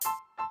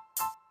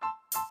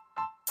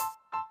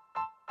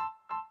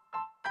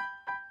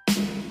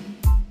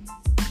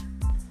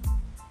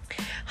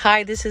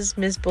Hi, this is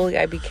Miss Bully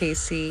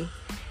IBKC,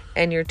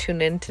 and you're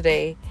tuned in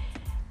today.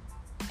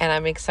 And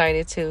I'm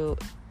excited to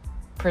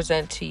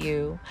present to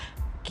you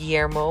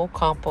Guillermo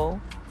Campo,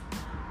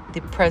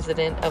 the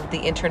president of the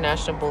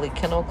International Bully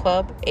Kennel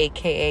Club,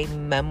 aka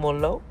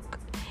Memolok.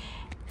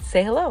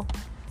 Say hello.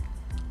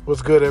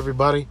 What's good,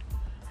 everybody?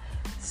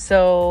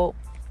 So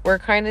we're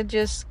kind of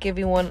just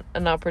giving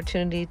an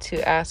opportunity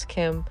to ask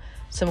him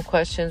some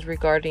questions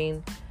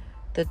regarding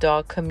the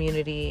dog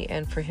community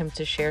and for him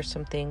to share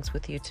some things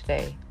with you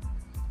today.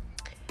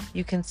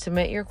 You can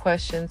submit your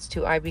questions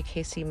to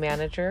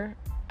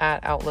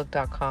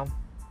ibkcmanager@outlook.com.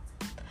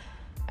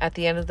 At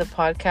the end of the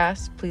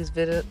podcast, please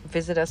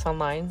visit us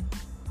online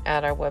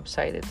at our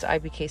website. It's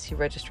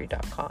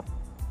ibkcregistry.com.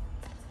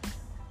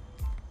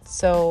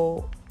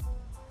 So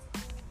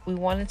we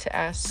wanted to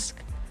ask,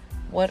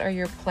 what are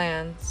your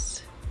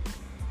plans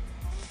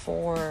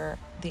for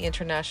the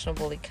International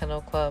Bully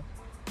Kennel Club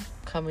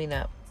coming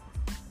up?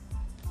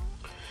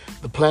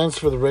 The plans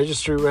for the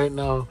registry right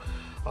now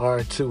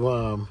are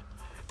to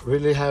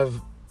really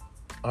have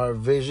our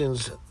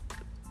visions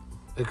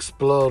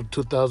explode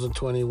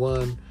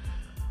 2021.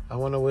 I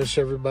want to wish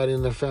everybody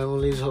and their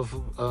families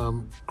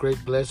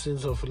great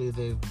blessings. Hopefully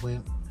they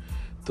went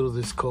through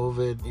this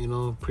COVID,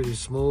 pretty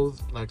smooth,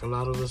 like a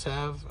lot of us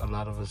have. A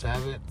lot of us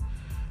haven't.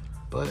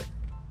 But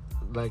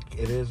like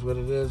it is what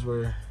it is.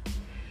 We're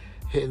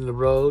hitting the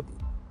road,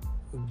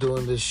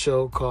 doing this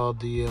show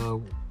called the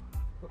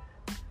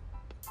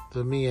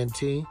Me and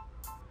T.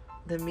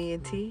 The Me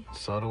and T?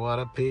 Soda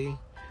Water P.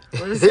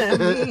 What does that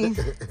mean?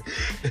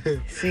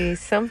 See,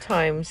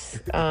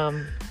 sometimes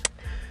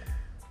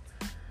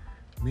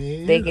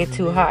they get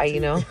too high,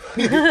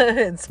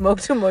 and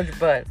smoke too much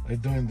bud. We're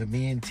doing the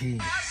Me and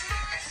T.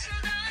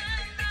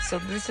 So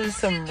this is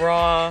some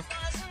raw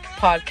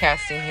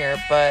podcasting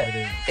here, but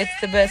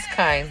it's the best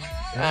kind.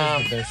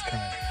 It is the best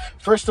kind.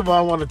 First of all,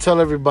 I want to tell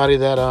everybody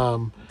that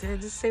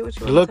just say what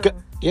you want to tell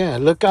them.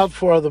 Look out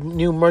for the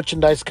new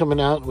merchandise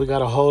coming out. We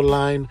got a whole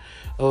line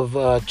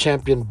of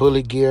Champion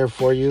Bully gear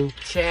for you.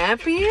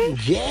 Champion?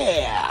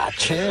 Yeah,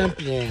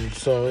 Champion.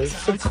 So it's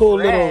Sounds a cool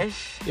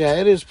fresh. little. Yeah,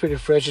 it is pretty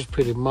fresh. It's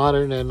pretty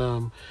modern,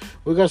 and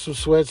we got some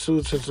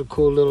sweatsuits and some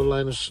cool little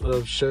line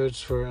of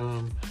shirts for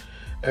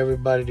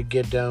everybody to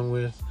get down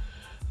with.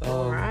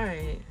 All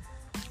right.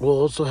 We'll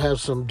also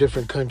have some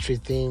different country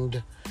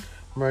themed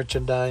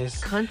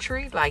merchandise.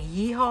 Country? Like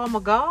Yeehaw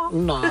McGaw?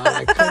 No,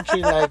 like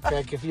country,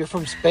 like if you're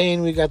from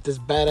Spain, we got this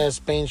badass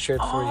Spain shirt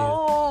for you.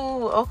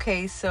 Oh,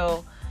 okay.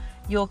 So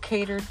you'll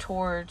cater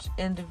towards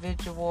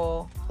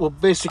individual. Well,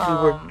 basically,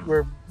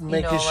 we're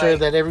making sure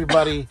that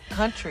everybody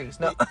countries.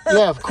 No.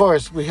 Yeah, of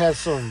course, we have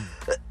some.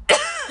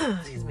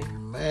 Excuse me.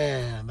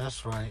 Man,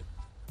 that's right.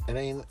 It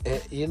ain't.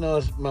 It's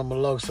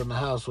Mamalokes in the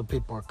house when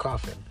people are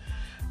coughing,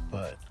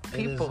 but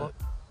people.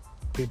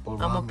 People.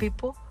 I'm a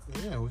people.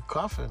 Yeah, we're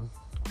coughing.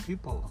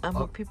 People. I'm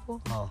a people.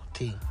 No,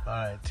 T. All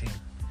right, T.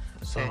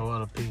 Soda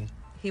Water P.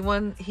 He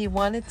wanted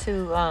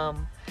to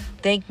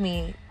thank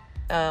me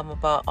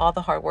about all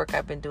the hard work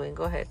I've been doing.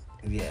 Go ahead.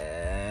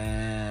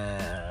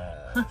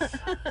 Yeah.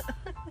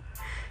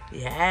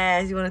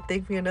 Yes, you want to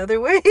thank me another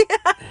way?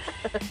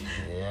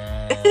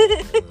 Yeah,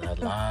 I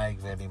like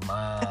very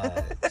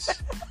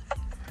much.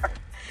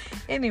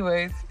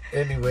 Anyways,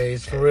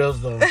 for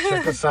reals though,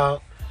 check us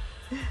out.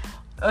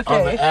 Okay.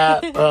 On the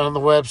app, on the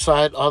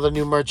website, all the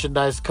new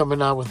merchandise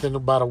coming out within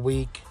about a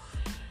week.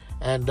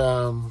 And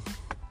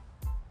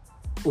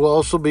we'll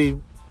also be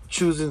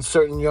choosing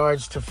certain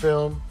yards to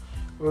film.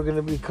 We're going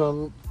to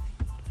become...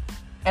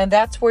 And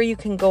that's where you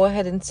can go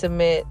ahead and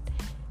submit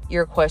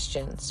your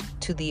questions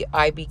to the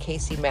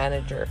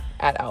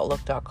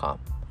ibkcmanager@outlook.com.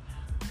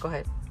 Go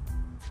ahead.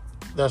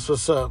 That's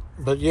what's up.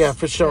 But yeah,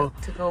 for sure.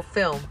 To go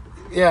film.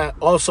 Yeah,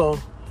 also...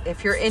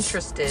 If you're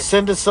interested.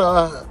 Send us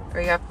or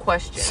you have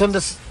questions.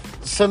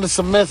 Send us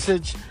a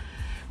message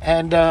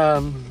and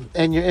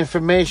your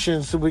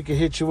information so we can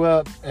hit you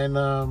up. And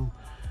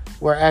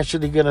we're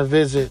actually going to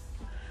visit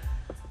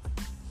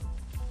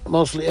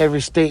mostly every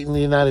state in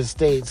the United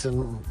States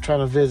and trying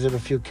to visit a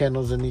few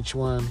kennels in each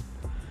one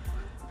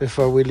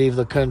before we leave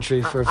the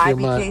country for a few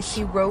months.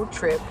 IBKC road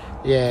trip.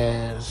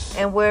 Yes.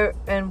 And what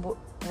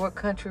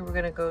country we're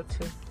going to go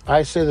to?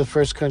 I say the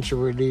first country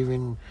we're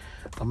leaving,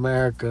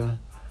 America.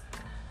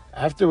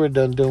 After we're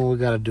done doing what we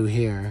got to do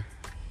here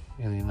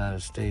in the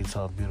United States,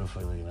 all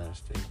beautiful in the United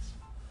States,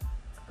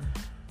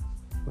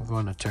 we're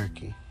going to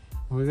Turkey.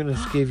 We're going to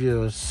give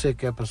you a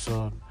sick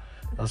episode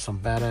of some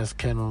badass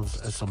kennels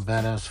and some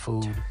badass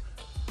food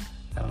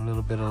and a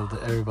little bit of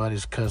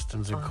everybody's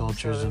customs and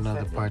cultures in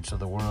other parts of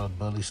the world,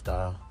 bully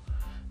style.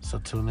 So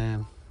tune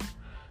in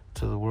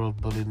to the World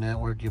Bully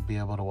Network. You'll be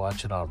able to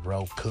watch it on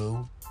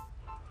Roku.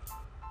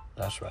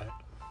 That's right.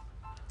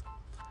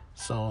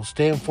 So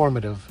stay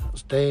informative.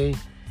 Stay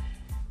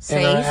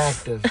safe.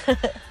 Interactive.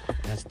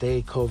 And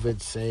stay COVID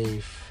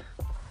safe.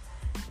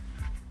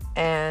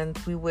 And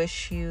we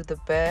wish you the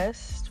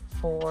best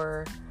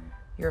for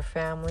your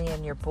family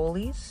and your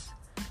bullies.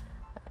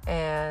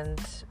 And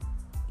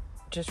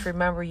just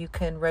remember, you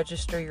can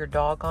register your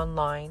dog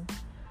online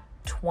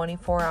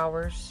 24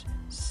 hours,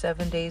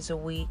 7 days a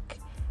week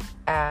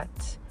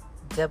at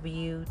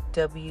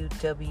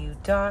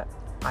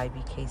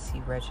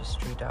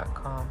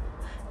www.ibkcregistry.com.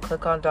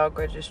 Click on dog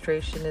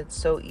registration. It's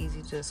so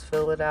easy. Just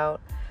fill it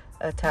out.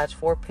 Attach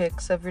 4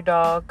 pics of your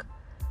dog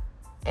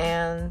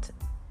and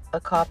a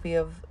copy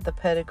of the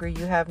pedigree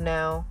you have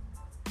now,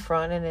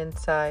 front and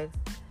inside.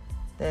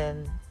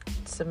 Then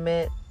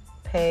submit,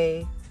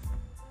 pay.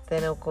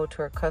 Then it'll go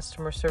to our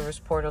customer service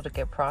portal to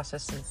get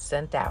processed and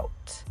sent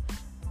out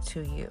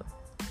to you.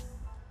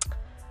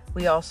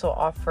 We also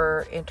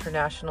offer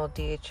international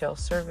DHL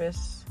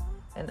service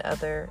and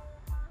other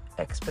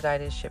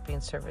expedited shipping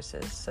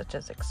services such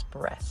as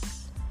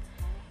Express.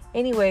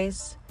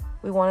 Anyways,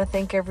 we want to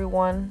thank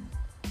everyone,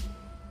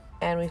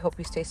 and we hope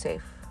you stay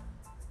safe.